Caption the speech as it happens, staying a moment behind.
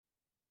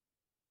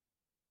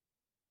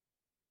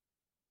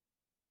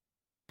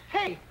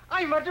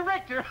I'm a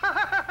director.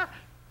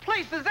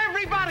 Places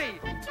everybody.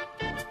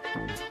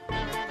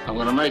 I'm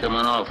gonna make him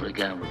an offer he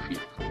can't refuse.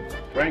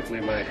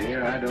 Frankly, my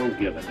dear, I don't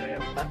give a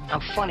damn.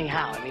 I'm funny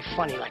how? I mean,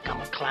 funny like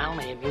I'm a clown,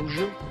 I amuse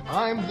you?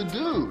 I'm the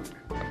dude.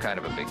 I'm kind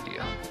of a big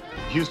deal.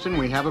 Houston,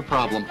 we have a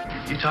problem.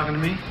 You talking to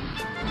me?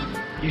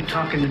 You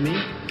talking to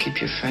me?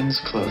 Keep your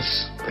friends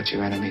close, but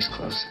your enemies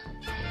closer.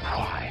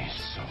 Why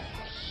so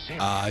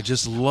serious? I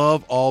just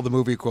love all the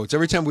movie quotes.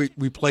 Every time we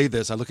play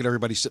this, I look at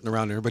everybody sitting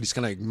around and everybody's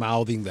kind of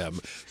mouthing them,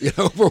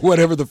 for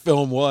whatever the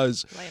film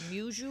was. I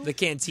amuse you? The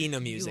Cantina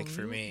music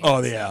for me.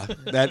 Oh, yeah.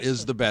 That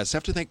is the best. I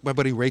have to thank my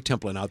buddy Ray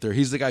Templin out there.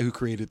 He's the guy who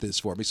created this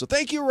for me. So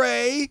thank you,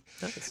 Ray.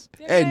 Nice.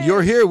 And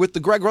you're here with the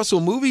Greg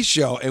Russell Movie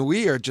Show, and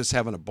we are just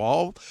having a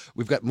ball.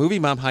 We've got Movie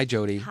Mom. Hi,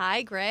 Jody.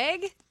 Hi,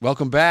 Greg.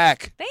 Welcome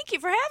back. Thank you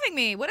for having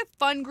me. What a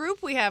fun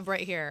group we have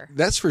right here.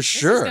 That's for This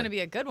sure. is going to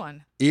be a good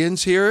one.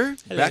 Ian's here,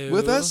 back Hello.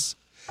 with us.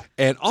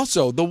 And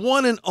also the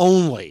one and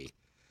only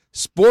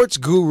sports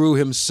guru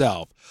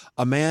himself,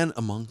 a man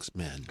amongst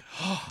men,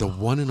 the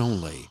one and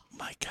only,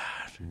 My God.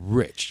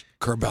 Rich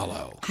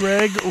Curbelo.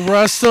 Greg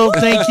Russell,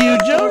 thank you,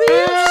 Jody.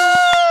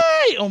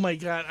 Yay! Oh, my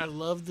God. I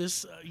love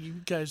this. You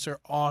guys are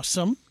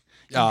awesome.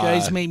 You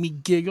guys made me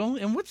giggle.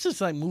 And what's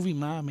this, like, movie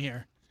mom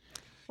here?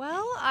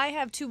 Well, I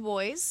have two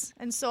boys,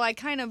 and so I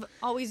kind of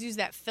always use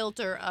that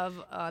filter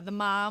of the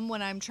mom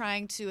when I'm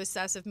trying to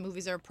assess if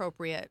movies are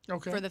appropriate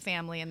for the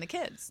family and the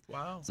kids.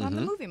 Wow. So I'm the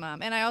movie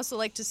mom. And I also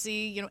like to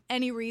see,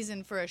 any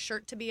reason for a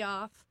shirt to be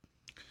off.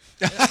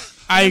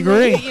 I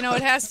agree.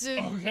 It has to.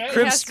 It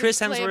has to Chris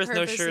play a Hemsworth, no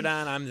purpose shirt and-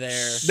 on, I'm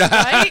there.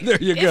 Right?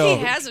 There you go. If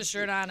he has a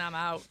shirt on, I'm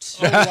out.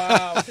 Oh,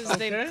 wow. Because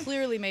they've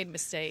clearly made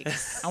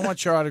mistakes. I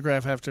want your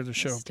autograph after the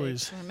show,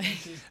 please. For me.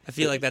 I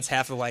feel like that's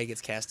half of why he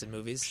gets cast in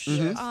movies.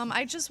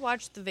 I just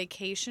watched the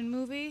Vacation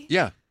movie.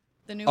 Yeah.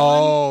 The new one.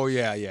 Oh,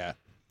 yeah.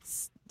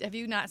 Have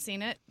you not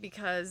seen it?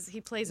 Because he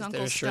plays Is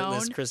Uncle there a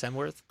shirtless Stone. Chris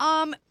Hemsworth?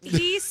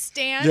 He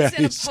stands Yeah, in a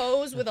he's-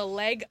 pose with a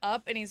leg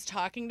up and he's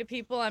talking to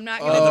people. I'm not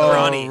going the to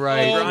brawny.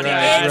 right, Brawny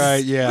right, guys.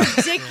 right, yeah.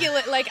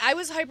 ridiculous. Like, I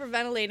was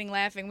hyperventilating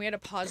laughing. We had to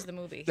pause the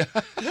movie.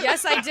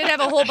 Yes, I did have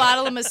a whole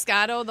bottle of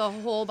Moscato. The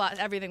whole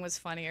everything was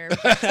funnier. He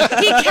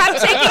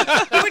kept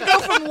he would go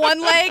from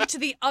one leg to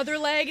the other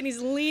leg and he's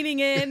leaning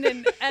in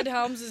and Ed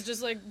Helms is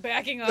just like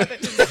backing up.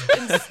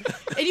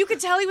 And you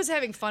could tell he was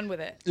having fun with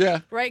it.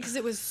 Yeah. Right? Because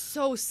it was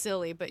so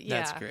silly, but yeah.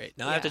 That's great.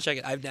 No, I have to check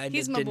it. I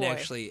He's my didn't boy.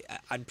 actually,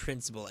 on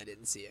principle, I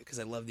didn't see it because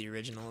I love the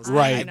originals.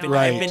 Right,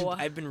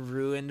 I've been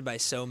ruined by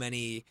so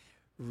many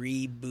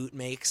reboot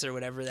makes or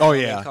whatever Oh,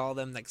 they yeah. call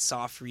them, like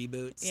soft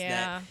reboots.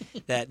 Yeah.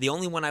 That the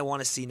only one I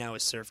want to see now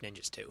is Surf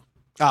Ninjas 2.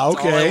 Ah, That's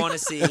all I okay. want to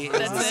see is the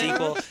That's it.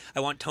 sequel. I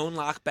want Tone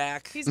Lock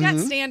back. He's got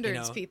standards,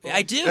 You know. people.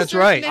 I do. That's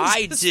right.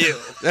 I do.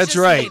 That's Just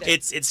right. hate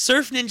it. It's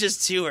Surf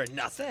Ninjas 2 or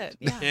nothing. That's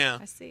it. Yeah.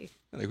 I see.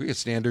 I think we get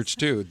standards,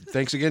 too.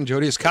 Thanks again,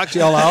 Jody. It's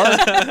cocktail hour.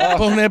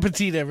 Bon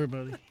appetit,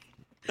 everybody.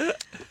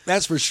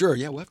 That's for sure.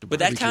 Yeah, we'll have to Would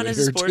that barbecue count in as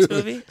a here, sports too.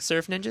 movie?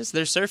 Surf Ninjas?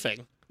 They're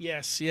surfing.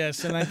 Yes,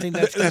 and I think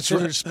that's That's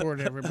considered right. sport,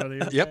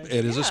 everybody. Okay? Yep,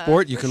 it is a Yeah,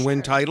 sport. You for can win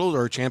sure. titles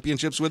or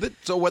championships with it.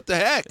 So what the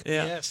heck?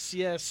 Yeah.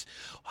 Yes.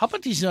 How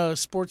about these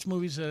sports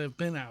movies that have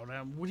been out?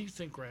 What do you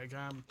think, Greg?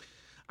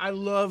 I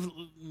love.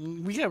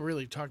 We got to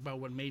really talk about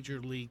what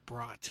Major League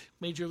brought.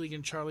 Major League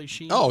and Charlie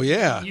Sheen. Oh,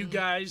 yeah. You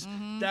guys,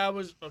 that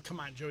was. Oh, come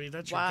on, Joey,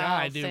 that's your Wow,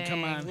 guy, dude. thing.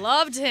 Come on.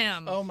 Loved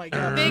him. Oh my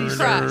God. Big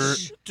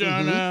crush.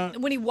 Dun-dun.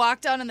 When he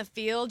walked out on the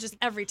field, just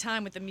every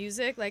time with the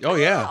music, like Oh,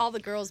 yeah. all the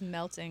girls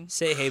melting.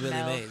 Say Hey Billy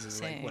Mays is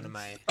like Melting. one of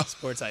my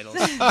sports idols.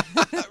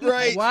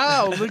 Right.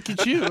 Wow, look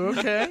at you.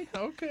 Okay.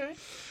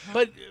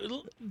 But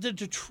the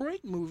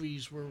Detroit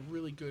movies were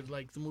really good,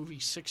 like the movie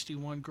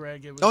 61,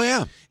 Greg. It was, Oh,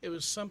 yeah. It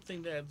was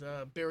something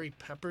that Barry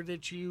Pepper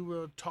that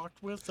you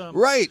talked with.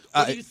 Right.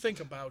 What do you think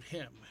about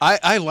him?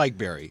 I like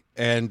Barry.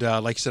 And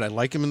like I said, I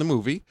like him in the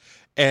movie.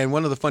 And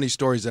one of the funny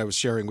stories that I was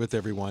sharing with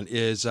everyone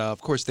is, of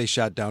course, they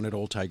shot down at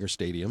Old Tiger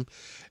Stadium.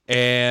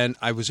 And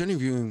I was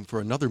interviewing for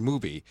another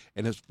movie,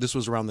 and this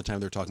was around the time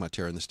they were talking about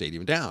tearing the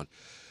stadium down.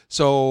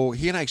 So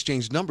he and I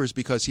exchanged numbers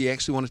because he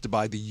actually wanted to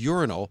buy the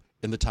urinal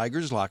in the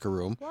Tigers' locker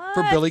room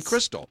for What? Billy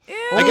Crystal.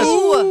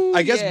 Ew.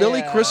 I guess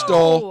Billy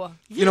Crystal,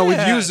 Oh,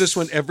 would use this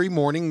one every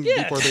morning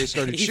before they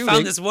started He shooting.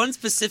 found this one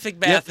specific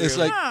Yeah, bathroom. it's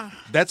like,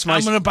 that's my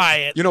I'm going to buy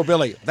it.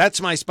 Billy,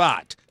 that's my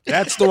spot.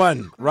 That's the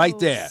one right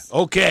there.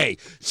 Okay.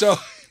 So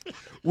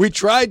we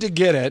tried to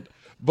get it,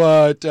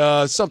 but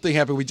something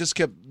happened. We just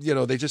kept,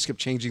 they just kept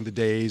changing the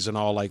days and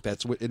all like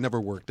that. So it never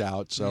worked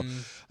out. So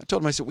I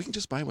told him, I said, we can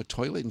just buy him a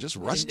toilet and just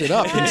rust it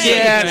up.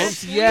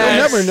 Yes. You'll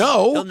never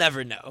know. They'll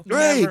never know.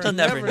 Right. They'll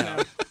never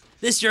know.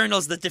 This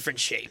urinal's the different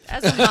shape.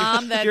 As a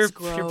mom, that's You're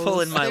gross.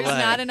 pulling my There's leg.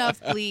 not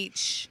enough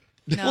bleach.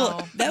 No.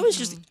 Well, that was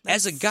just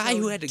as a guy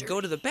who had to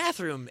go to the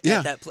bathroom Yeah.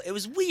 at that place. It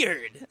was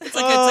weird. It's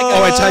like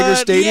Oh, at Tiger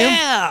Stadium?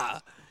 Yeah.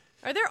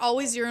 Are there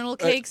always urinal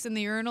cakes in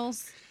the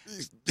urinals?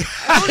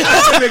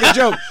 I make a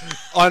joke.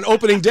 On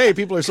opening day,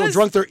 people are so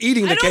drunk they're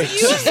eating the I don't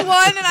cakes. use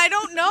one, and I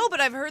don't know, but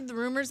I've heard the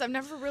rumors. I've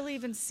never really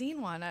even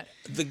seen one.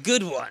 The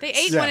good one. They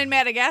ate Yeah. one in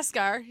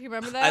Madagascar. You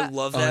remember that? I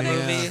love that Oh,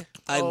 yeah. movie.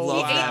 I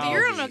love He that ate the movie.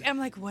 urinal. I'm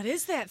like, what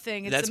is that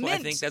thing? It's That's a what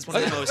mint. I think. That's one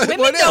of the most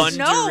Women don't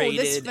know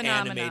this underrated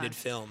phenomenon. animated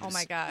films. Oh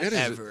my gosh. It is.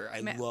 Ever.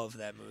 I love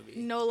that movie.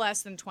 No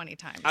less than 20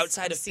 times.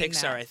 Outside I've of seen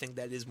Pixar, that. I think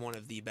that is one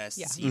of the best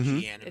Yeah.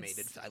 CG animated.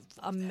 It's I love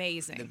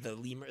amazing. That. The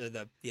lemur,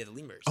 the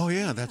lemurs. Oh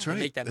yeah, that's They right.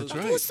 make that That's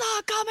movie. right. Who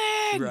saw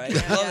coming?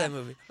 Right. I love that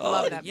movie. Oh,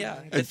 Love that yeah.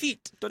 movie. The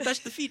feet. Don't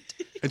touch the feet.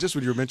 And just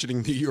when you were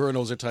mentioning the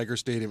urinals at Tiger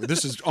Stadium,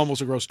 this is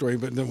almost a gross story,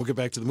 but then we'll get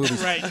back to the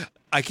movies. Right.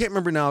 I can't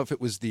remember now if it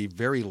was the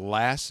very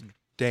last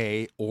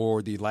day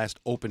or the last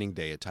opening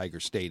day at Tiger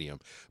Stadium,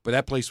 but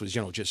that place was,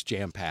 just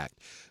jam-packed.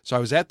 So I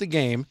was at the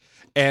game,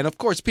 and of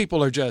course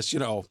people are just,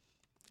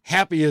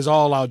 happy as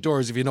all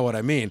outdoors, if you know what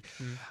I mean.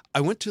 I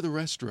went to the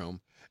restroom,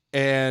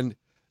 and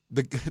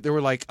there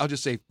were I'll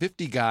just say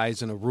 50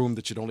 guys in a room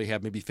that should only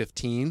have maybe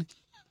 15.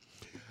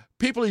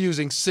 People are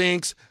using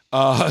sinks,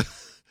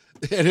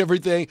 and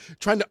everything,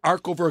 trying to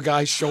arc over a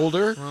guy's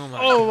shoulder.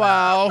 Oh,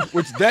 wow.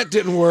 Which that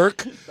didn't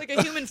work. Like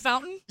a human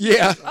fountain?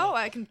 Yeah. Oh,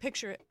 I can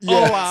picture it. Yeah.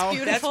 Oh, wow. It's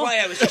That's beautiful. why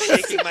I was just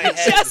shaking my head.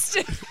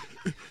 Justin.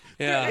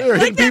 Yeah.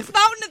 Like that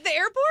fountain at the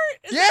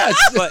airport? Yes.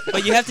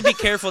 But you have to be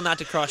careful not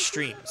to cross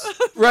streams.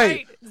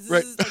 Right. This is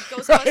like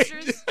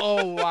Ghostbusters.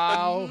 Oh,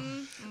 wow.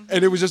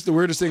 And it was just the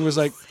weirdest thing was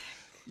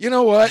you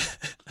know what?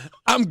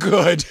 I'm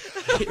good.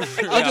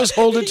 I'll just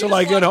hold it till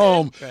I get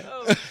home.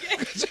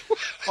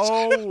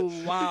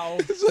 Oh, wow.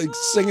 It's like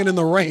singing in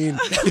the rain.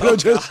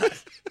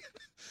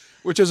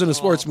 Which isn't a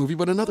sports movie,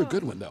 but another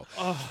good one, though.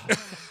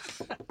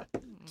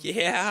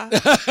 Yeah.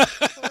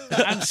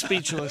 I'm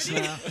speechless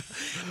now.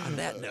 On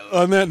that note.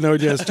 On that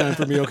note, yeah, it's time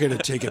for me, to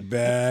take it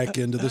back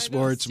into the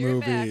sports steer it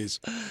back. movies.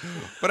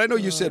 But I know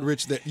you said,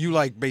 Rich, that you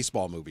like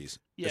baseball movies,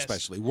 Yes.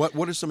 especially. What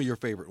are some of your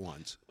favorite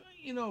ones?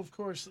 Of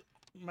course,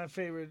 my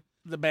favorite,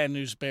 the Bad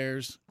News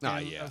Bears. Ah,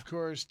 And, yeah. Of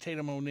course,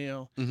 Tatum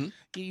O'Neal. Mm-hmm.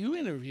 You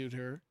interviewed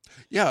her.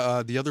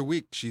 Yeah, the other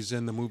week, she's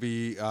in the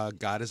movie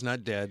God Is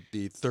Not Dead,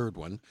 the third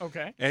one.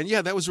 Okay. And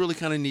yeah, that was really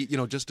kind of neat,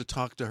 just to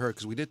talk to her,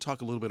 because we did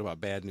talk a little bit about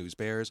Bad News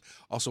Bears,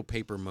 also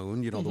Paper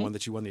Moon, the one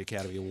that she won the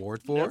Academy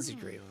Award for. That's a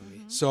great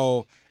movie.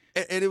 So,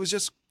 and it was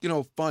just,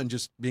 fun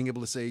just being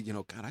able to say,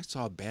 God, I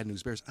saw Bad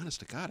News Bears, honest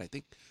to God, I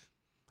think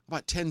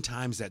about 10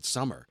 times that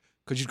summer,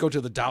 because you'd go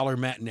to the dollar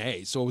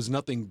matinee, so it was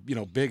nothing,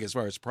 big as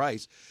far as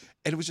price.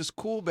 And it was just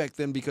cool back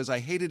then because I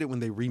hated it when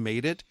they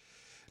remade it.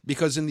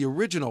 Because in the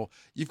original,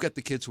 you've got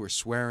the kids who are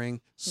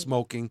swearing,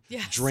 smoking,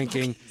 Yeah,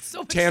 drinking, smoking. So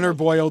much Tanner smoking.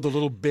 Boyle, the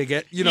little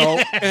bigot,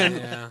 and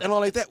Yeah. and all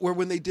like that. Where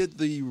when they did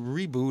the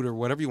reboot or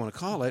whatever you want to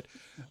call it,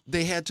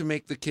 they had to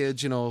make the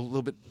kids, a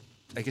little bit,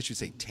 I guess you'd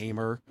say,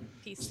 tamer.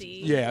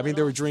 PC. Yeah, I mean,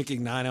 they were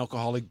drinking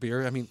non-alcoholic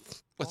beer. I mean,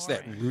 what's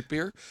that, root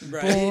beer?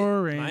 Right.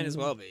 Boring. Might as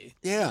well be.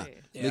 Yeah. Right.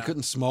 They Yeah.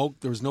 couldn't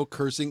smoke. There was no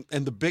cursing.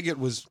 And the bigot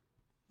was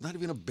not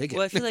even a bigot.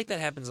 Well, I feel like that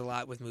happens a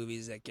lot with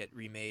movies that get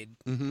remade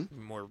Mhm.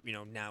 more,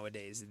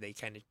 nowadays. They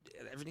kind of,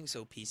 everything's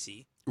so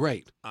PC.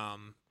 Right.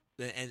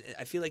 And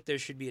I feel like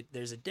there's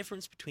a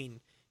difference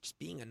between just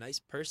being a nice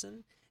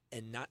person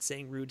and not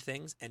saying rude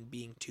things and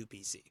being too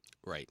PC.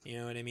 Right. You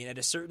know what I mean? At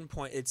a certain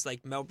point, it's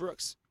like Mel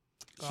Brooks.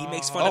 He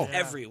makes fun of yeah.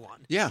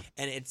 everyone. Yeah.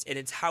 And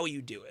it's how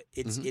you do it.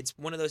 It's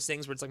one of those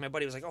things where it's like my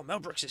buddy was like, "Oh, Mel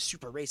Brooks is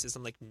super racist."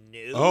 I'm like,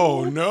 "No."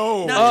 Oh,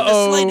 no. Not in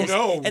the slightest.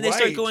 No, and they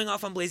start right. going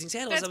off on Blazing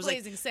Saddles. That's I was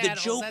Blazing like, Saddles.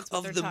 the joke That's what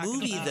of they're the talking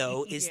movie about.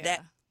 though is Yeah.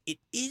 that it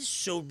is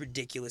so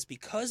ridiculous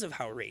because of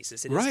how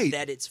racist it is Right.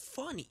 that it's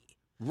funny.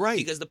 Right.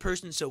 Because the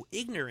person's so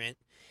ignorant,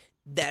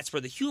 that's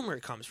where the humor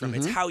comes from.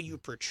 It's how you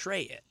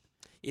portray it.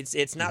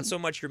 It's not so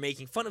much you're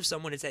making fun of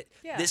someone, it's that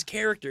Yeah. this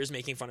character is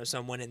making fun of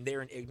someone and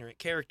they're an ignorant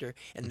character,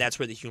 and that's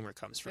where the humor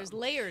comes from. There's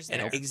layers And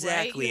there.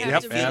 exactly. Right? And You I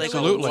have to feel be like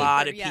absolutely. a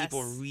lot of Yes.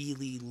 people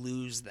really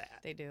lose that.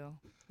 They do.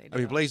 They do. I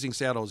mean, Blazing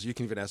Saddles, you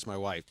can even ask my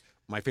wife.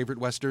 My favorite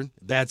Western,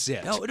 that's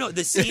it. No,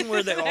 the scene where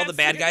all the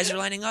bad guys are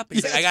lining up.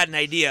 He's like, I got an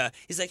idea.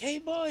 He's like, hey,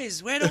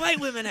 boys, where are the white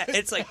women at?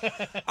 It's like,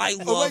 I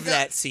love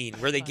that scene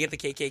where they get the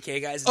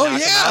KKK guys and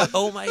knock them out.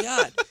 Oh, my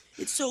God.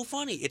 It's so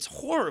funny. It's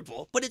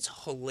horrible, but it's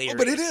hilarious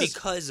but it is.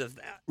 because of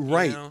that.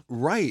 Right, You know?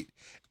 right.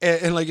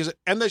 And like you said,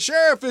 and the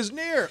sheriff is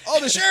near. Oh,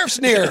 the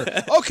sheriff's near.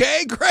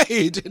 Okay,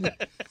 great.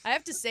 I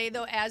have to say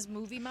though, as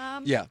movie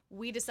mom, Yeah.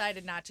 we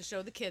decided not to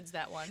show the kids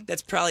that one.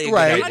 That's probably a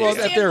Right. good idea. Well,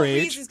 at their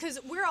age. because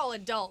we're all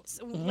adults.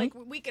 Like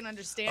we can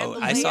understand. Oh,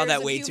 the I saw layers that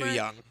of way too humor.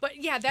 young. But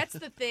yeah, that's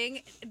the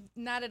thing.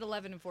 Not at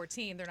 11 and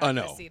 14, they're not Oh, going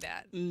no. to see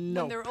that.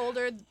 No. When they're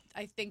older,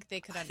 I think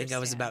they could I understand. think I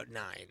was about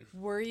 9.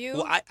 Were you?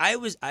 Well, I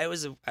was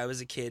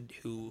a kid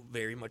who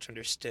very much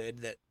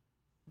understood that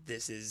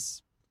this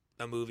is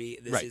a movie.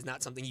 This Right. is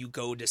not something you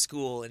go to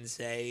school and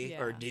say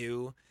or Yeah.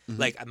 do. Mm-hmm.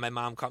 Like my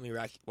mom caught me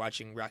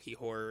watching Rocky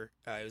Horror.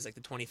 It was like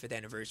the 25th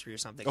anniversary or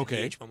something.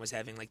 Okay. And VH1 was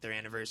having like their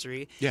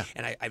anniversary. Yeah.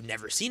 And I've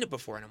never seen it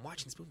before, and I'm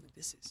watching this movie like,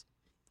 this is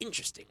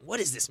interesting. What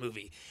is this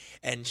movie?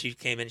 And she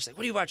came in and she's like,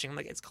 what are you watching? I'm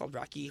like, it's called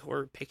Rocky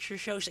Horror Picture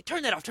Show. She's like,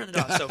 turn it off.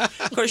 So,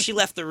 of course, she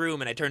left the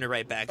room and I turned it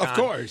right back on. Of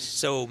course.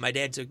 So my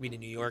dad took me to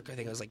New York. I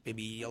think I was like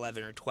maybe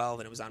 11 or 12,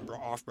 and it was on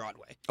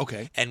off-Broadway.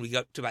 Okay. And we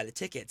got to buy the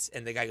tickets,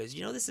 and the guy goes,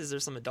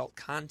 there's some adult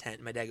content.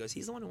 And my dad goes,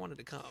 he's the one who wanted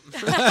to come.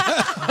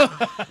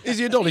 He's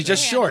the adult. He's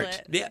just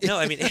short. Yeah, no,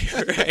 I mean,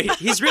 right.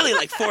 He's really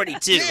like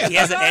 42. Yeah. He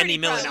has an Andy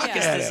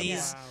Milonakis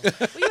disease. Wow.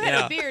 Well, you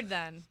had a beard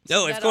then.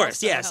 So of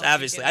course, yes,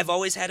 obviously. I've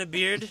always had a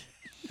beard.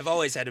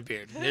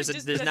 There's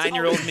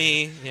 9-year-old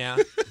me. Yeah,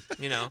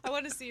 I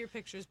want to see your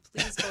pictures.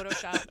 Please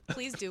Photoshop.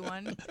 Please do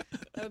one.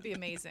 That would be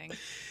amazing.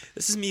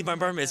 This is me,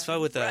 bar mitzvah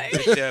with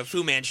the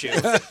Fu Manchu.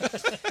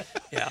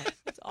 Yeah,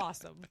 it's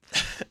awesome.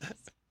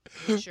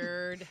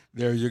 Pictured.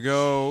 There you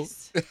go.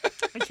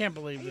 I can't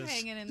believe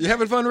this. You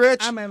having fun, Rich?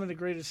 I'm having the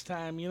greatest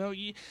time.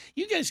 You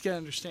guys got to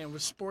understand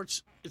with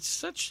sports, it's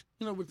such,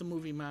 with the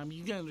movie Mom,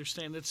 you got to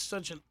understand it's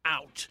such an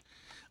out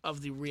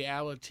of the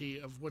reality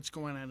of what's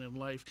going on in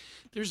life.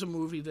 There's a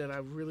movie that I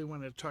really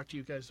wanted to talk to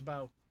you guys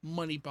about,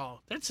 Moneyball.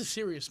 That's a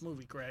serious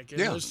movie, Greg.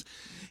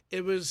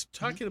 It was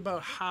talking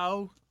about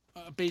how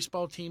a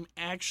baseball team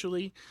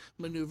actually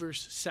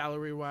maneuvers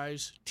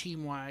salary-wise,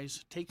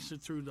 team-wise, takes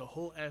it through the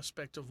whole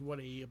aspect of what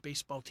a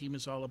baseball team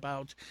is all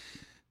about.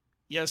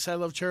 Yes, I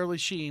love Charlie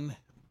Sheen,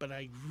 but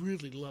I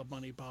really love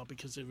Moneyball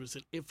because it was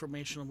an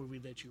informational movie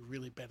that you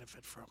really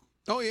benefit from.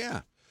 Oh,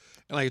 yeah.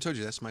 And like I told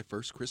you, that's my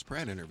first Chris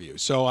Pratt interview.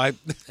 So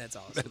that's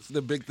awesome. That's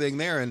the big thing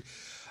there. And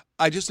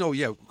I just know,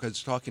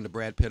 because talking to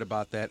Brad Pitt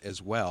about that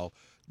as well,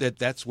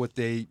 that's what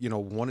they,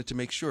 wanted to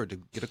make sure to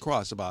get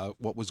across about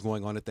what was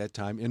going on at that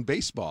time in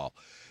baseball.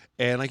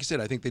 And like I said,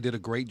 I think they did a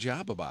great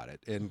job about it.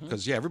 And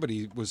because,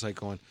 everybody was like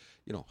going,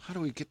 how do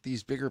we get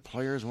these bigger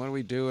players? What do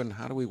we do? And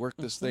how do we work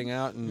this thing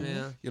out?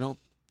 And,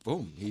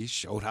 boom, he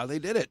showed how they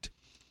did it.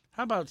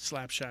 How about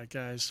Slapshot,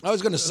 guys? I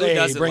was going to say,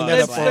 bring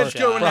that up let's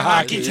go into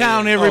Hockey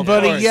Town,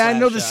 everybody. I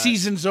know the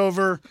season's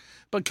over,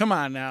 but come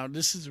on now.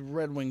 This is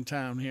Red Wing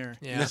Town here.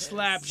 Yeah.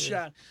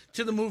 Slapshot.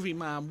 To the movie,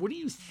 Mom, what do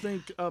you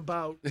think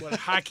about what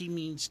hockey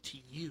means to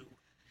you?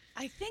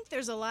 I think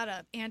there's a lot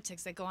of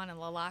antics that go on in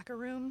the locker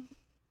room.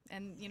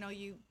 And,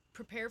 you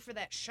prepare for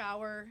that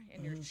shower,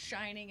 and you're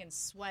shining and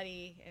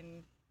sweaty,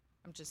 and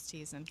I'm just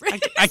teasing.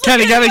 I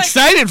kind of got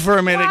excited for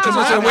a minute.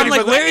 Wow. I'm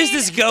like, where is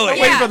this going?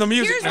 Waiting for the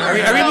music. Are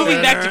we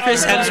moving back to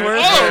Chris Hemsworth?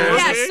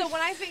 Yeah, so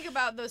when I think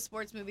about those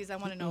sports movies, I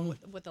want to know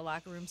what the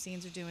locker room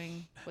scenes are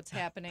doing, what's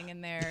happening in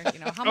there.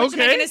 How much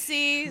am I going to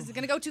see? Is it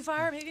going to go too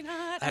far? Maybe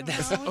not. I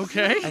don't know.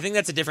 Okay. I think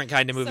that's a different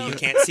kind of movie you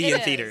can't see in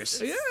theaters.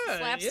 Yeah,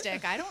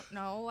 Slapstick. I don't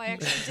know. I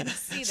actually didn't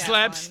see that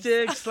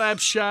Slapstick,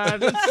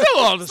 Slapshot. It's still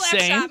all the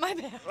same. My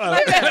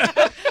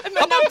bad.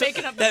 I'm not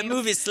making up that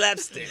movie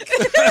Slapstick.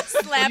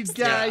 Slapstick.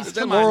 You guys, Is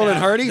that Laurel and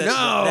Hardy?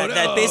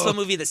 That baseball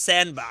movie, The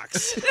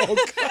Sandbox.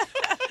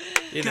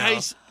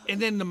 Guys,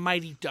 and then The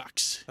Mighty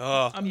Ducks.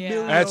 Oh,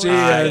 that's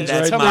Ian's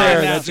that's right my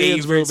there. That's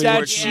Ian's favorite movie.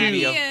 sports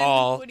movie of Ian,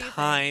 all what do you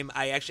time.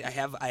 I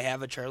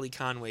have a Charlie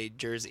Conway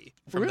jersey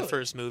from the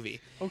first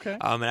movie. Okay.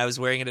 And I was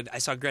wearing it. I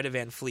saw Greta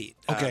Van Fleet.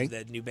 Okay.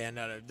 The new band.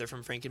 They're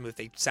from Frankenmuth.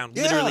 They sound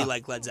literally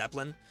like Led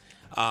Zeppelin.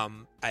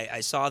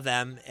 I saw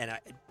them, and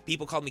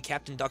people called me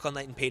Captain Duck all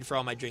night and paid for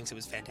all my drinks. It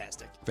was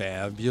fantastic.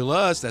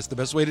 Fabulous. That's the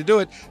best way to do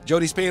it.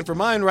 Jody's paying for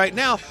mine right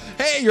now.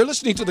 Hey, you're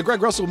listening to the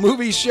Greg Russell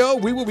Movie Show.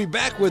 We will be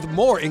back with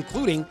more,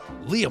 including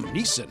Liam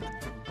Neeson.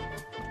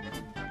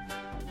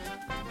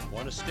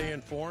 Want to stay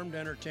informed,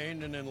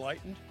 entertained, and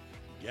enlightened?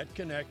 Get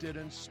connected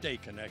and stay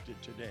connected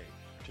today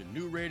to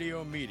New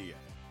Radio Media.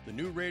 The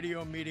New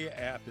Radio Media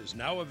app is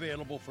now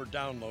available for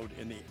download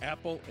in the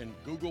Apple and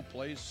Google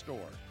Play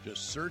Store.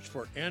 Just search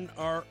for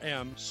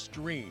NRM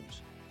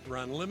Streams for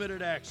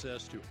unlimited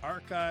access to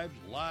archived,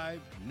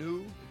 live,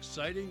 new,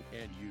 exciting,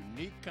 and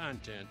unique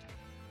content.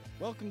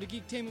 Welcome to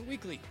Geektainment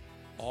Weekly.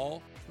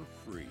 All for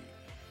free.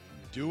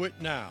 Do it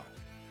now.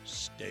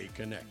 Stay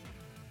connected.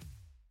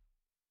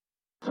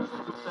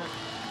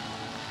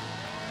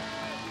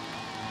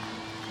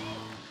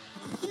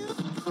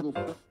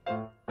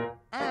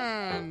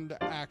 And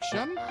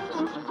action.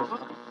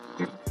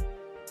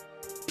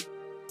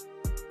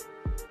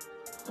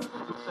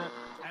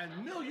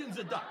 And millions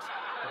of ducks.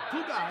 The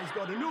two guys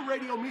go to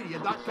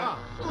newradiomedia.com.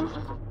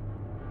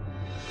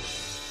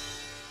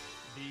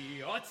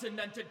 The Arts and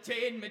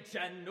Entertainment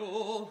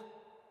Channel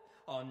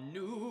on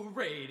New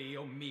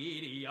Radio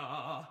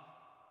Media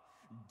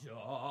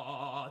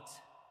 .com.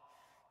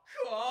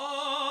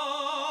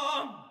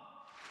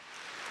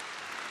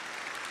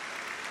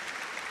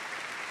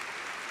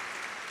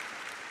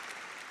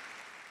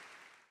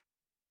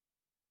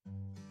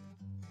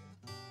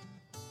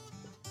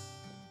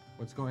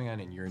 What's going on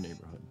in your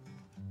neighborhood?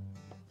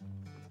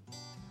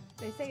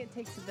 They say it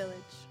takes a village.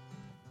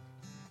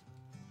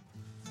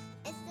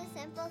 It's the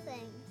simple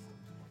things.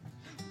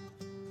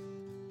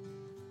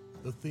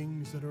 The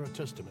things that are a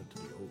testament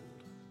to the old.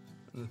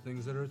 And the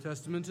things that are a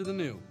testament to the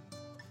new.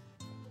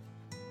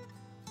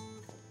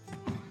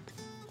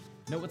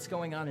 Know what's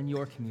going on in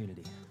your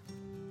community.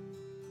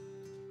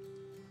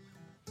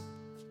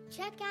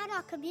 Check out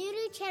our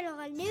community channel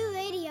on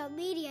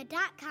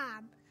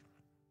newradiomedia.com.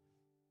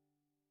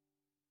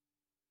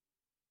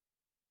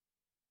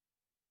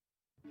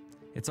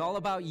 It's all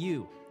about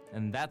you,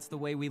 and that's the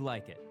way we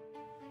like it.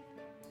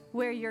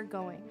 Where you're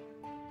going.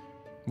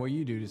 What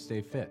you do to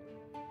stay fit.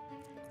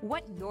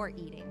 What you're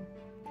eating.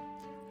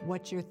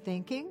 What you're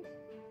thinking.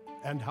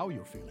 And how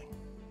you're feeling.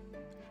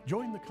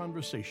 Join the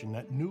conversation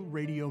at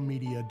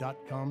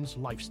newradiomedia.com's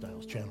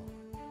Lifestyles channel.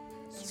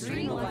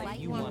 Stream the life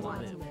you want to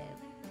live.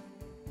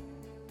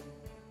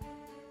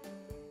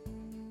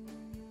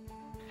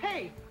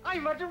 Hey,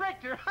 I'm a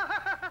director.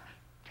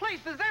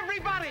 Places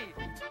everybody.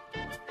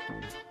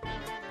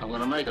 I'm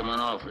gonna make him an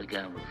offer he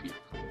can't refuse.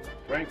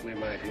 Frankly,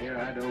 my dear,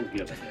 I don't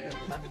give a damn.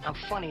 I'm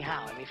funny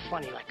how? I mean,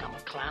 funny like I'm a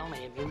clown,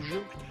 I amuse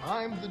you?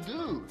 I'm the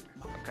dude.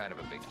 I'm kind of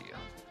a big deal.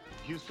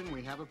 Houston,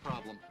 we have a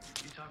problem.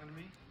 You talking to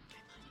me?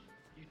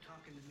 You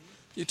talking to me?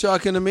 You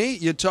talking to me?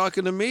 You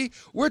talking to me?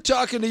 We're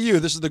talking to you.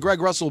 This is the Greg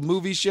Russell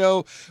Movie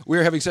Show.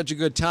 We're having such a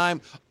good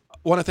time.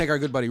 I want to thank our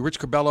good buddy Rich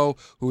Curbelo,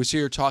 who is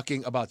here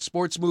talking about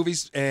sports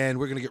movies, and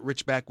we're going to get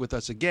Rich back with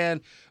us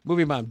again.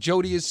 Movie mom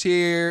Jody is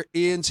here,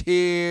 Ian's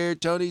here,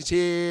 Tony's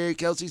here,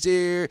 Kelsey's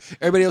here,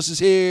 everybody else is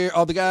here,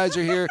 all the guys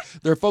are here.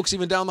 There are folks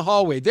even down the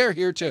hallway. They're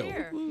here too.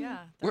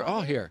 Yeah, we're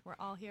all here. We're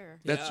all here.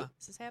 That's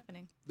This is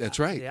happening. That's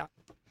right. Yeah.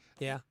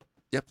 Yeah.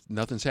 Yep,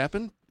 nothing's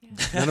happened.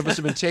 None of us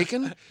have been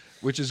taken,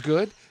 which is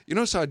good. You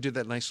notice how I did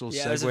that nice little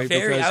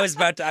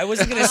segue? I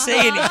wasn't going to say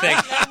anything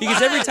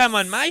because every time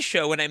on my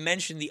show when I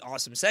mention the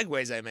awesome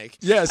segues I make,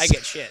 I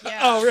get shit. Yeah.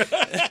 Oh,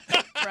 really?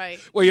 Right.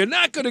 Well, you're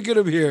not going to get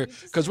them here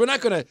because we're not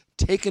going to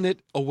taking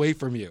it away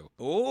from you.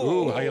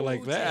 Ooh, how you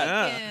like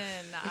that?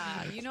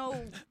 You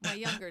know, my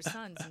younger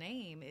son's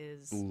name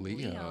is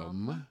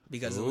Liam.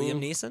 Because of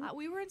Liam Neeson?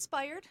 We were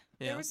inspired.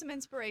 Yeah. There was some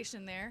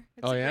inspiration there.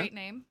 It's a great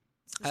name.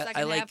 It's the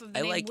second half of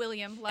the name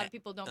William. A lot of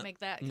people don't make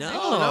that.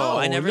 No,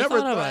 I never thought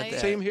about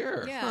that. Same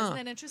here. Yeah, isn't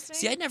that interesting?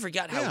 See, I never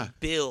got how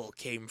Bill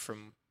came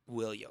from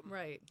William.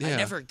 Right. I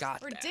never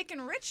got or that. Dick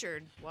and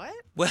Richard. What?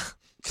 Well,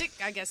 Dick.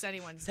 I guess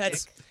anyone's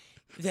that's. Dick.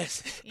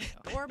 That's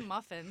or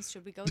muffins.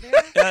 Should we go there?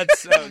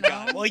 That's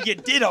God. Well, you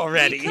did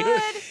already. We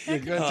could. You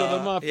go to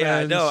the muffins.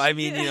 Yeah, no, I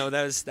mean,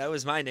 that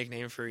was my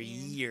nickname for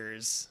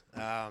years.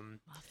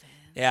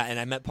 Yeah, and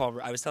I met Paul.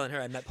 I was telling her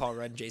I met Paul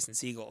Rudd and Jason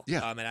Segel.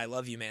 Yeah. And I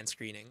Love You Man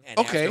screening. And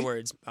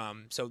afterwards,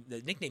 so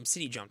the nickname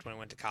City jumped when I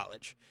went to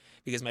college.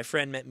 Because my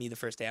friend met me the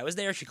first day I was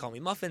there. She called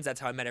me Muffins. That's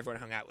how I met everyone I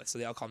hung out with. So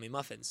they all call me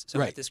Muffins. So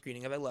I'm at the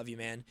screening of I Love You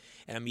Man,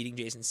 and I'm meeting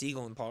Jason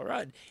Segel and Paul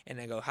Rudd.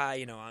 And I go, hi,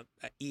 I'm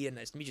Ian.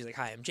 Nice to meet you. He's like,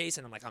 hi, I'm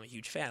Jason. I'm like, I'm a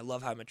huge fan. I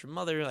love How I Met Your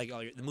Mother. Like,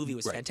 the movie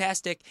was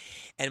fantastic.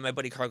 And my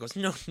buddy Carl goes,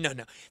 no,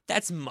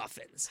 that's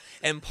Muffins.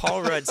 And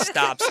Paul Rudd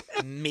stops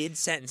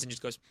mid-sentence and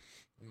just goes,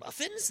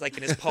 Muffins? Like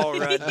in his Paul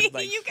Rudd,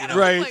 like you gotta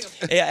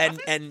look like yeah,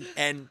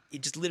 and he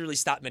just literally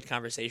stopped mid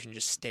conversation,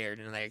 just stared,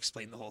 and I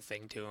explained the whole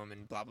thing to him,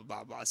 and blah blah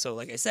blah blah. So,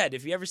 like I said,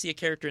 if you ever see a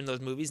character in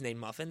those movies named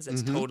Muffins,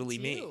 that's totally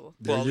me.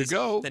 There you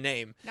go. The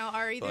name. Now,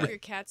 are either of your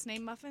cats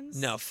named Muffins?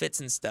 No, Fitz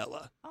and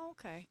Stella. Oh,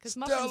 okay. Because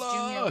Muffins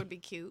Jr. would be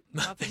cute.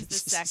 Muffins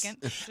the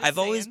second. I've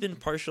always been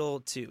partial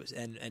to,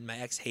 and my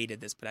ex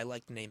hated this, but I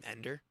like the name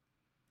Ender.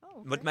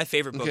 But my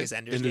favorite book is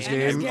Ender's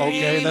Game.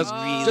 Okay, that's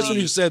just when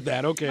you said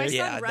that. Okay,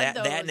 yeah, that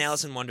and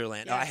Alice in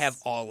Wonderland. Yes. I have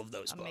all of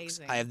those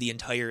books. I have the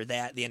entire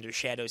the Ender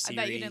Shadow series.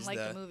 I bet you didn't like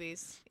the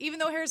movies, even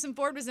though Harrison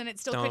Ford was in it.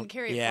 Still couldn't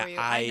carry it for you.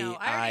 I know.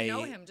 I already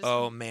know him. Just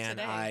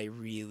today. I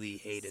really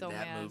hated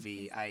that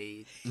movie.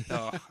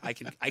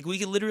 We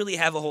could literally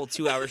have a whole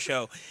 2-hour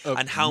show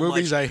on how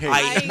movies much I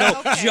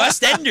hate.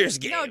 Just Ender's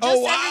Game. No, just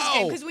Ender's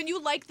Game. Because when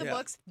you like the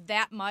books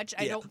that much,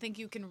 I don't think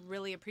you can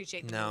really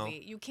appreciate the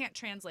movie. You can't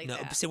translate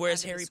that. No,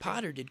 whereas Harry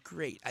Potter did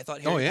great. I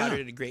thought Harry Potter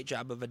did a great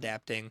job of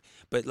adapting.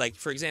 But, like,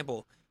 for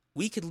example,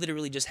 we could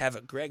literally just have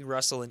a Greg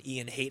Russell and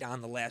Ian hate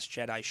on The Last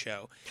Jedi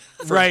show.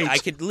 I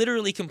could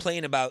literally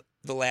complain about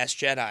The Last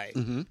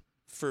Jedi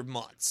for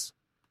months.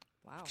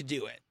 Wow. Could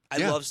do it. I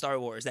love Star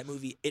Wars. That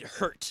movie, it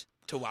hurt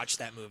to watch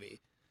that movie.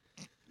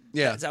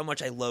 Yeah. That's how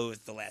much I loathe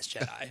The Last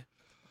Jedi.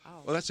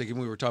 Well, that's like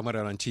we were talking about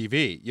it on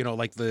TV.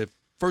 Like the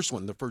first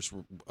one,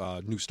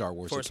 new Star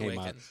Wars Force that came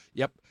Awakens. out.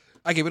 Yep.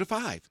 I gave it a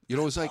 5. It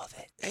was like,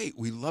 hey,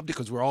 we loved it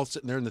because we're all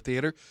sitting there in the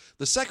theater.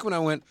 The second one, I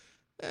went,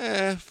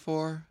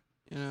 4,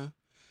 And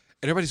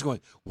everybody's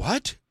going,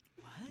 what?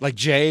 Like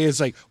Jay is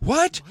like,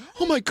 what?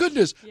 Oh, my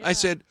goodness. Yeah. I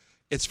said,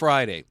 it's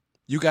Friday.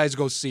 You guys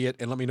go see it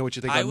and let me know what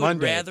you think on Monday. I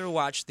would rather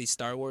watch the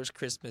Star Wars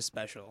Christmas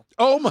special.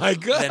 Oh, my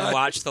God. Than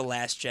watch The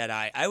Last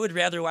Jedi. I would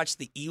rather watch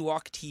the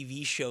Ewok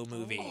TV show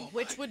movie.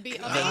 Which would be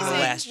amazing. Than The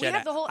Last Jedi. We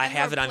have the whole I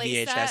have it on Endor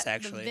VHS, playset,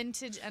 actually. The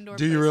vintage Endor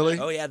Do you really?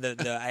 Oh, yeah.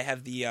 I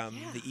have the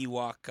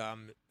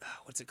Ewok,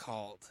 what's it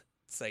called?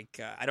 It's like,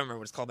 I don't remember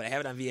what it's called, but I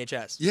have it on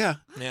VHS. Yeah.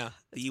 Yeah.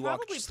 The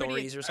Ewok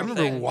stories or I something.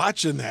 remember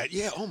watching that.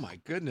 Yeah. Oh,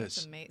 my goodness.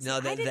 It's amazing. No,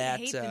 I didn't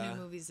hate the new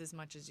movies as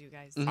much as you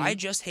guys did. I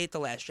just hate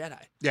The Last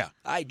Jedi. Yeah.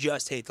 I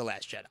just hate The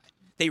Last Jedi.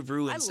 They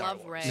ruined Star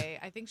Wars. I love Rey.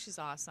 I think she's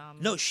awesome.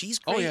 No, she's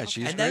great. Oh, yeah,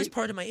 she's and great. that's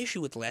part of my issue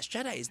with The Last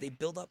Jedi is they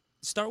build up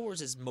Star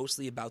Wars is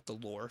mostly about the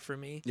lore for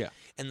me. Yeah.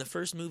 And the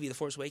first movie, The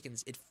Force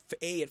Awakens,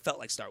 it felt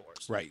like Star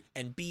Wars. Right.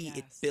 And B,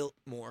 it built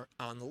more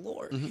on the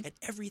lore. And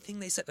everything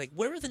they said, like,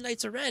 where were the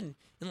Knights of Ren?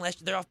 Unless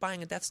they're off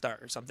buying a Death Star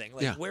or something.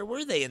 Like, where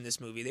were they in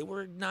this movie? They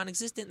were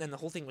non-existent. And then the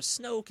whole thing was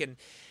Snoke, and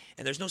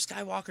there's no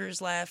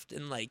Skywalkers left.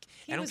 And, like,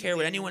 I don't care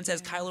what anyone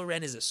says. Kylo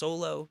Ren is a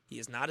Solo. He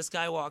is not a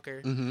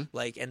Skywalker.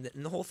 Like, and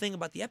the whole thing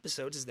about the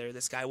episodes is they're the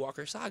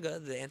Skywalker saga.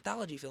 The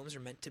anthology films are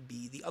meant to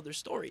be the other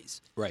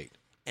stories. Right.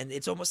 And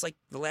it's almost like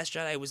The Last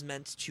Jedi was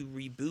meant to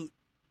reboot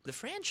the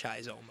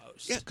franchise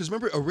almost. Yeah, because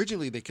remember,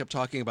 originally they kept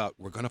talking about,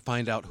 we're going to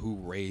find out who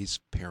Rey's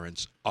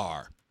parents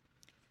are.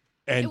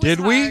 And did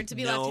we?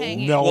 No.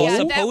 No.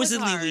 Well,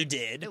 supposedly we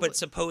did, but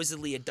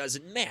supposedly it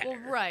doesn't matter.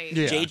 Well, right.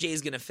 Yeah.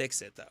 JJ's going to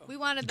fix it, though. We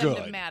wanted them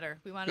to matter.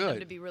 We wanted them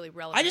to be really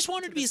relevant. I just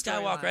wanted to be a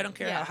Skywalker. storyline. I don't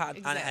care how hot on a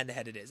exactly.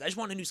 head-to-head it is. I just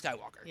want a new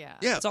Skywalker. Yeah.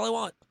 That's all I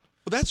want.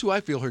 Well, that's who I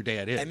feel her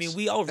dad is. I mean,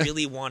 we all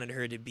really wanted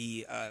her to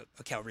be a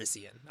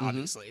Calrissian,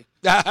 obviously.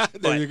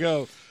 There you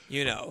go.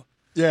 You know.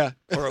 Yeah.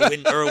 Or a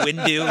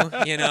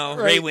Windu, you know,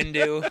 Right. Ray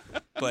Windu.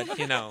 But,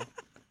 you know,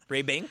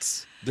 Ray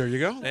Banks. There you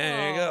go.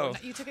 There you go.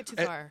 You took it too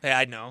far. Yeah,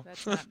 I know.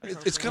 That's not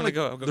It's kind of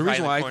go like the cry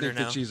reason in why I corner think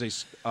now. that she's a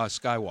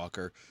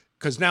Skywalker,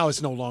 because now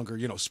it's no longer,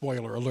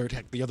 spoiler alert.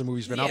 Heck, the other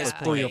movie's been out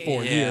for 3 or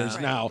 4 years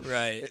now.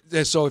 Right.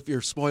 So if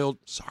you're spoiled,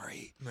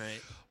 sorry. Right.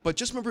 But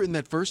just remember in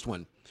that first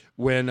one,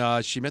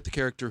 when she met the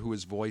character who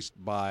was voiced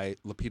by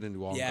Lupita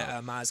Nyong'o. Yeah,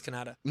 Maz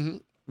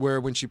Kanata.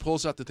 Where when she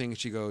pulls out the thing and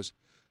she goes,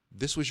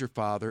 "This was your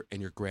father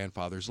and your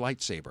grandfather's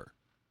lightsaber,"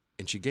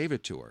 and she gave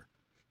it to her.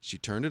 She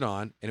turned it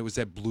on, and it was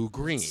that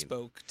blue-green.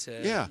 Spoke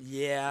to...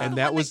 Yeah. And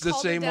that was the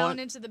same down one.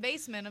 into the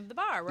basement of the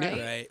bar, right?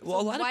 Yeah. Right. So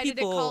Well, a lot of why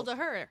people... did it call to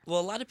her? Well,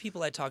 a lot of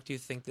people I talk to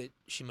think that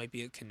she might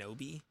be a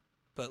Kenobi,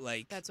 but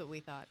like... That's what we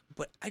thought.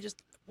 But I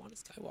just want a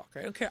Skywalker.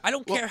 I don't care. I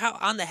don't care how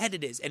on the head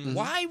it is. And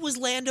why was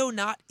Lando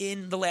not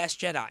in The Last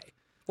Jedi?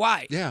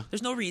 Why? Yeah.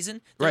 There's no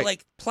reason. They're Right.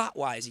 like,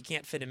 plot-wise, you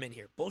can't fit him in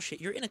here.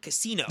 Bullshit. You're in a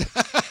casino.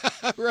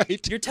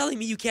 Right. You're telling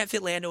me you can't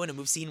fit Lando in a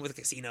move scene with a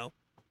casino?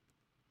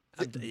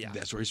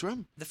 That's where he's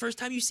from. The first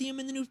time you see him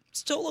in the new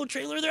Solo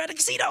trailer, they're at a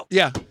casino.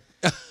 Yeah.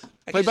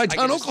 Played by I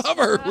Donald just-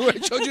 Glover, who I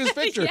showed you his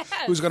picture, Yes.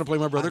 who's going to play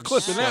my brother I'm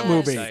Cliff in that so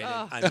movie. excited.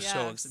 Oh, I'm so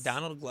yes. excited.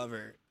 Donald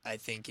Glover, I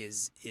think,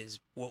 is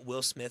what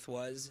Will Smith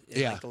was in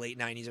Yeah. like the late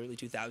 90s, early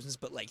 2000s,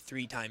 but like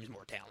 3 times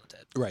more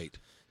talented. Right.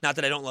 Not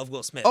that I don't love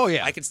Will Smith. Oh,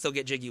 yeah. I can still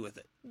get jiggy with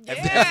it. Yeah.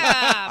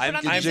 I'm Put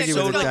on the I'm music.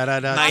 so Let's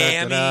go.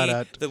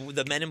 Miami,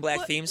 the Men in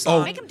Black theme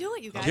song. Make him do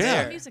it, you guys. Yeah.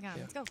 Put the music on.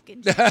 Let's go. Get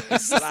into it.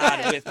 Just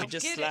slide with me.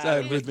 Just Get it.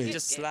 slide with me. me.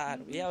 Just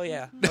slide. Yeah, oh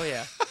yeah. Oh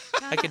yeah.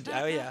 I could.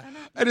 Oh yeah.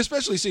 And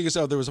especially seeing as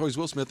how there was always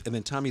Will Smith and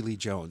then Tommy Lee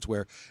Jones,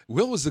 where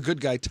Will was the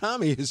good guy.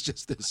 Tommy is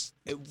just this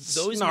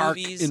Those snark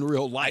movies in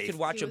real life. I could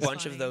watch He a was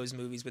bunch funny. of those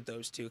movies with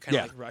those two, kind of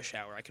Yeah. like Rush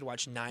Hour. I could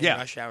watch 9 Yeah.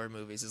 Rush Hour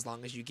movies as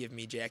long as you give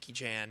me Jackie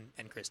Chan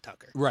and Chris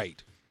Tucker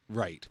Right.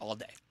 Right. all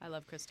day. I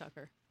love Chris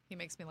Tucker. He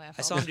makes me laugh.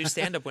 I all saw the him do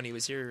stand up when he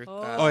was here.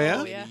 Oh,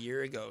 yeah? yeah. A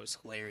year ago. It was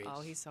hilarious. Oh,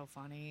 he's so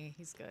funny.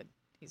 He's good.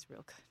 He's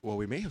real good. Well,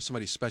 we may have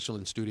somebody special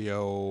in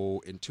studio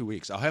in 2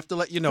 weeks. I'll have to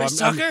let you know. Chris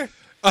Tucker?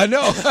 I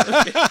know.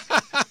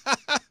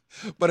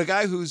 But a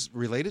guy who's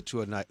related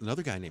to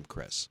another guy named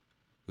Chris,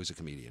 who's a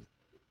comedian.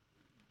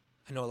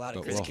 I know a lot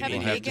of But Chris we'll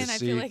Kevin have to Bacon, I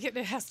see. feel like it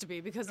has to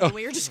be because of the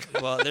way you're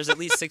describing. Well, there's at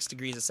least 6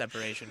 degrees of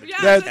separation. Yeah,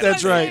 between That- Kevin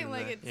that's Bacon right. and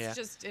Like, it's yeah.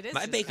 just- it is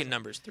My just bacon Kevin.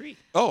 number's 3.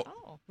 Oh.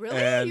 Oh, really?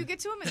 And- You get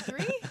to him in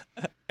 3?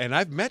 And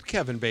I've met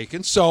Kevin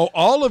Bacon, so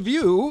all of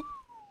you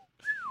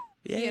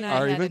He and I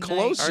are had even a night.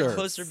 closer. Our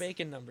closer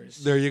bacon numbers.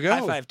 There you go.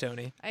 High five,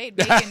 Tony. I ate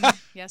bacon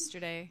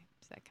yesterday.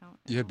 Does that count?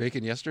 You had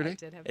bacon yesterday? I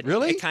did have It, bacon.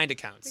 Really? It kind of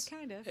counts. It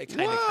kind of. It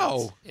kind of Wow.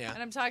 counts. Yeah.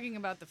 And I'm talking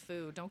about the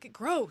food. Don't get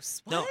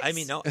gross. No, What? I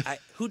mean, no.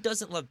 Who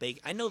doesn't love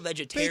bacon? I know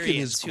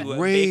vegetarians is who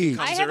great. bacon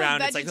I comes have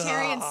around. a It's like,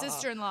 vegetarian "Ah."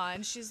 sister-in-law,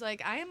 and she's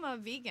like, I am a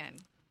vegan,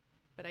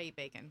 but I eat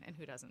bacon, and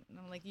who doesn't? And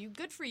I'm like, you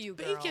good for you,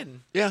 girl.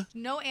 Bacon. Yeah.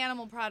 No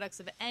animal products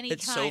of any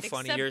It's so kind.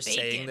 funny except you're bacon.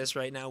 saying this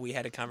right now. We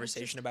had a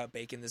conversation about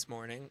bacon this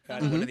morning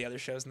at one of the other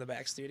shows in the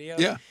back studio.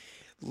 Yeah.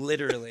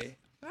 Literally.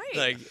 Right.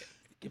 Like,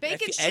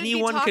 Bacon if should be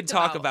anyone could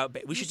talked talk about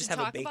bacon, we We should just should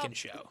have a talk about- bacon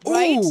show.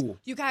 Right? Ooh.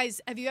 You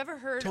guys, have you ever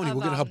heard Tony, of,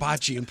 we'll get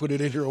hibachi and put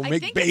it in here. We'll I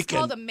make think bacon. it's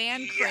called a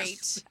man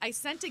crate. I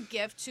sent a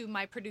gift to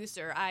my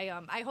producer.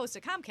 I host a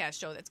Comcast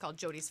show that's called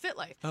Jody's Fit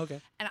Life. Okay.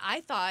 And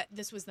I thought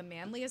this was the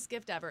manliest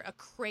gift ever, a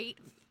crate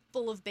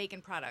full of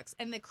bacon products.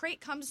 And the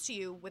crate comes to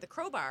you with a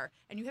crowbar,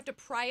 and you have to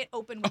pry it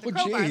open with Oh, a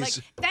crowbar. geez.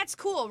 Like, that's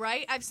cool,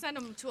 right? I've sent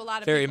them to a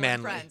lot of Very people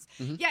and manly. friends.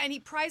 Mm-hmm. Yeah, and he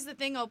pries the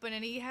thing open,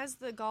 and he has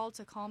the gall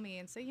to call me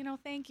and say,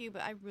 thank you,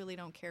 but I really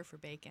don't care for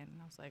bacon.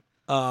 And I was like,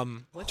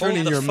 Turn in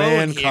hold the your phone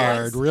man here.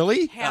 card.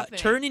 Really? happening.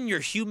 Turn in your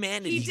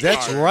humanity. He did.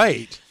 That's card.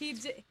 right. He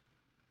did.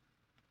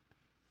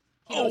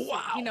 Oh, knows,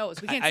 wow. He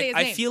knows. We can't say his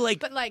I name. feel like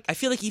but like I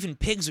feel like even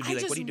pigs would be I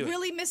like, just "What are you doing?"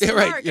 really missed Yeah, the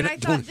right. mark, You're and I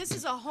not thought doing- this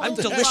is a I'm home run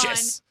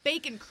delicious.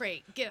 bacon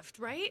crate gift,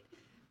 right?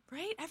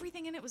 Right?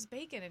 Everything in it was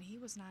bacon, and he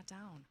was not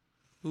down.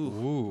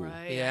 Ooh.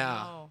 Right, Yeah.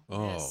 I know.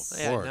 Oh, Yes.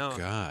 poor no.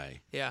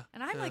 guy. Yeah.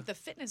 And I'm like the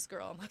fitness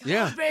girl. I'm like,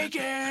 Yeah.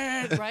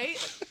 bacon, right?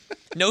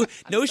 No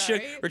sugar.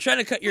 sorry. We're trying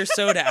to cut your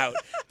soda out,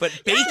 but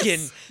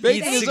bacon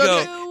Bacon needs is to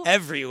okay. go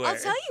everywhere. I'll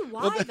tell you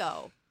why,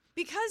 though.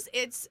 Because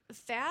it's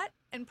fat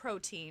and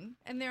protein,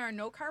 and there are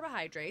no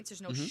carbohydrates.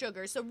 There's no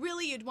sugar. So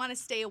really, you'd want to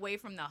stay away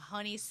from the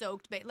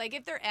honey-soaked bacon. Like,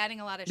 if they're adding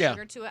a lot of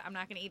sugar to it, I'm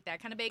not going to eat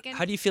that kind of bacon.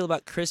 How do you feel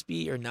about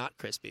crispy or not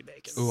crispy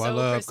bacon? Ooh, I So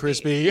love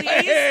crispy. crispy.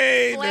 Please,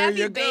 Hey, there flappy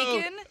you go.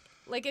 bacon.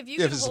 Like, if you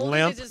If can it's hold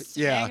limp, it just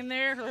yeah. hanging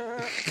there.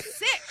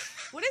 Sick.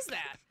 What is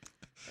that?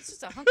 That's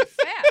just a hunk of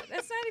fat.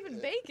 That's not even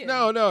bacon.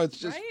 No, it's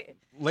just right?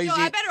 lazy. No,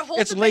 I better hold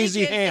it's the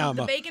lazy bacon, and ham.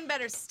 the bacon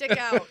better stick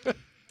out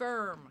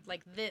firm,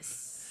 like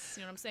this.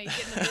 You know what I'm saying?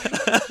 Get in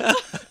the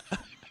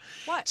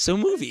What? So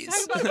movies.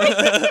 What?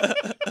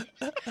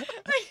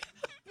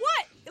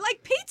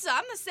 Like pizza,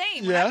 I'm the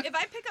same. Yeah. If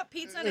I pick up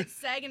pizza and it's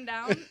sagging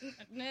down,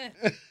 get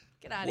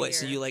out of What? here.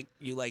 So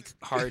you like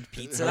hard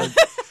pizza?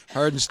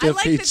 Hard and I stiff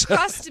like pizza. the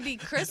crust to be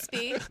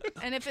crispy,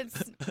 and if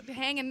it's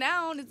hanging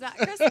down, it's not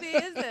crispy,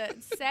 is it?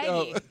 It's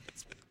saggy. No.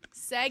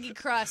 Saggy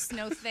crust,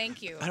 no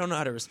thank you. I don't know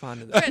how to respond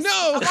to that. Chris,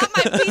 I want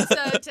my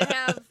pizza to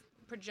have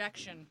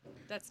projection.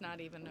 That's not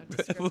even a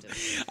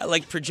descriptive. I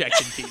like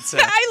projection pizza.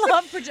 I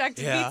love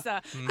projected Yeah.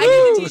 pizza. Mm. I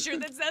need a T-shirt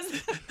that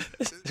says.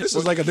 This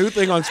is like a new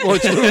thing on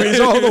sports movies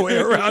all the way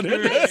around.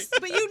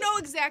 But you know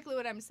exactly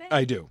what I'm saying.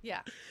 I do.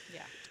 Yeah.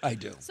 I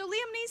do. So Liam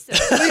Neeson.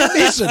 Liam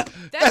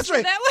Neeson. That's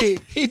right. That was,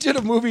 He did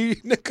a movie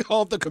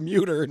called The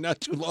Commuter not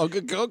too long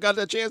ago. Got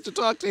a chance to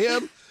talk to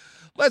him.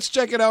 Let's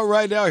check it out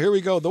right now. Here we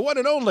go. The one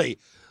and only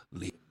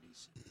Liam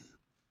Neeson.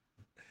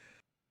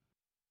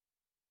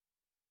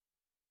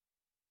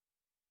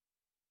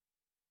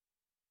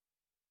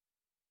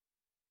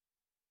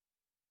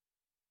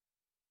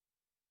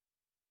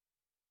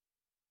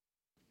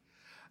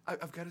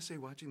 I've got to say,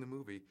 watching the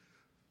movie,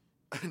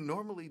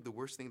 normally the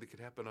worst thing that could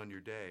happen on your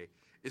day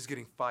is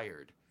getting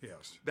fired.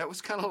 Yes. That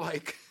was kind of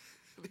like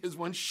his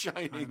one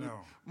shining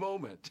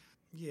moment.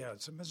 Yeah,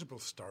 it's a miserable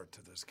start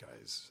to this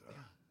guy's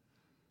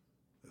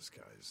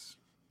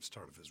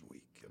start of his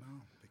week,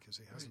 because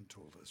he hasn't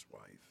told his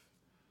wife.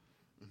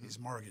 He's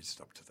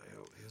mortgaged up to the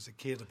hilt. He has a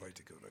kid about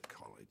to go to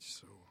college,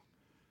 so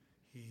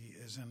he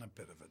is in a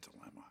bit of a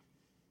dilemma.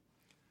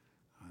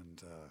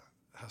 And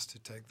has to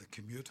take the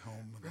commute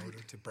home in order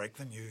to break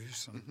the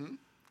news, and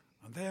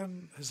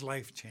then his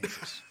life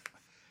changes.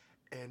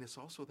 And it's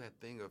also that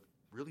thing of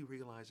really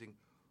realizing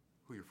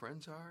who your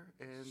friends are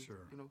and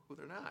who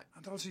they're not.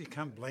 And also, you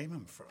can't blame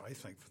him for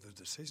the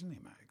decision he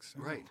makes.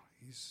 You know. Right.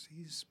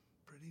 He's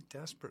pretty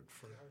desperate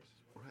for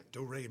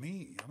do re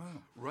mi,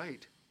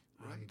 Right.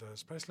 And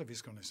especially if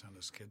he's going to send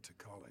his kid to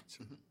college.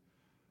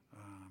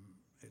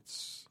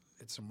 It's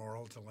a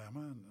moral dilemma,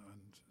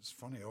 and it's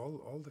funny.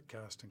 All the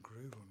cast and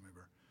crew, when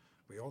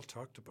we all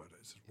talked about it.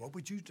 I said, "What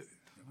would you do?"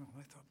 And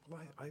I thought, well,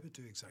 I would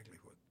do exactly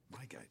what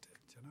my guy did.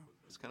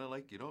 It's kind of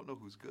like you don't know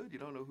who's good, you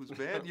don't know who's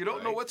bad, you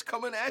don't know what's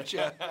coming at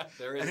you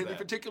There is at any that.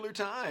 particular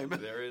time.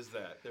 There is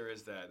that.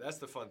 That's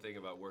the fun thing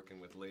about working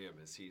with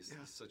Liam is he's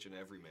such an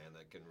everyman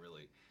that can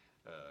really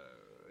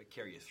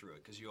carry you through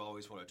it because you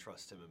always want to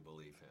trust him and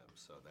believe him.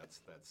 So that's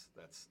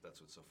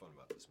what's so fun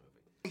about this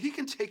movie. He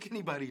can take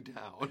anybody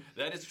down.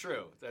 That is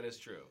true.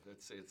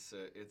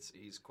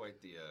 He's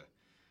quite the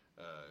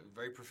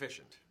very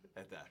proficient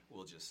at that.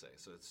 We'll just say.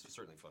 So it's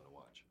certainly fun to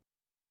watch.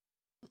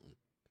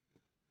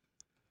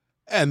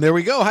 And there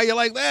we go. How you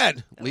like that?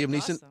 Liam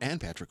Neeson awesome.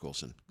 and Patrick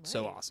Wilson. Right.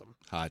 So awesome.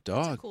 Hot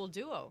That's a dog. cool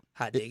duo.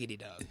 Hot diggity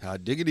dog.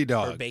 Hot diggity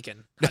dog. Or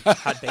bacon.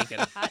 Hot bacon.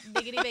 Hot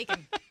diggity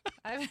bacon.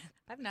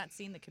 I've not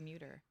seen The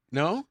Commuter.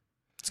 No?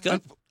 It's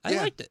good. I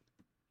liked it.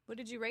 What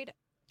did you rate it?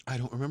 I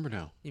don't remember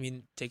now. You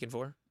mean Taken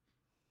 4?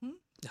 Hmm?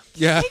 No.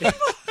 Yeah.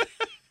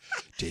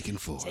 Taken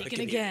 4. Taken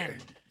again.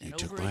 You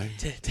took my...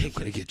 I'm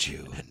going to get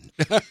you.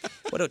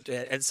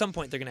 At some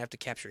point, they're going to have to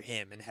capture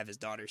him and have his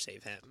daughter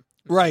save him.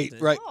 Right.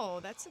 Oh,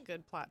 that's a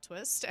good plot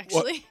twist, Well,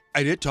 actually.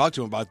 I did talk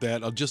to him about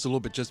that just a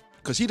little bit, just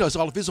because he does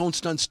all of his own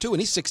stunts too,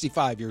 and he's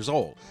 65 years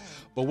old.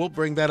 But we'll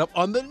bring that up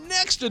on the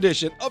next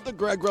edition of the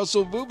Greg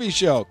Russell Movie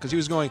Show, because he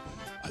was going,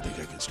 I think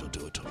I can still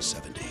do it till I'm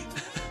 70.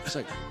 It's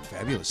like,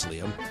 fabulous,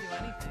 Liam.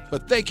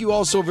 But thank you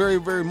all so very,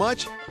 very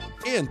much.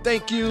 And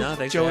thank you,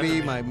 thanks for Jody, having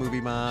me. my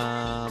movie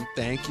mom.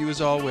 Thank you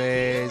as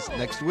always.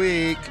 Next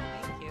week,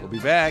 we'll be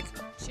back.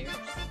 Cheers.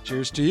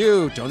 Cheers to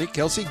you, Tony,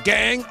 Kelsey,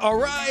 gang. All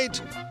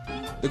right.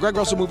 The Greg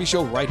Russell Movie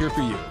Show right here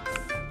for you.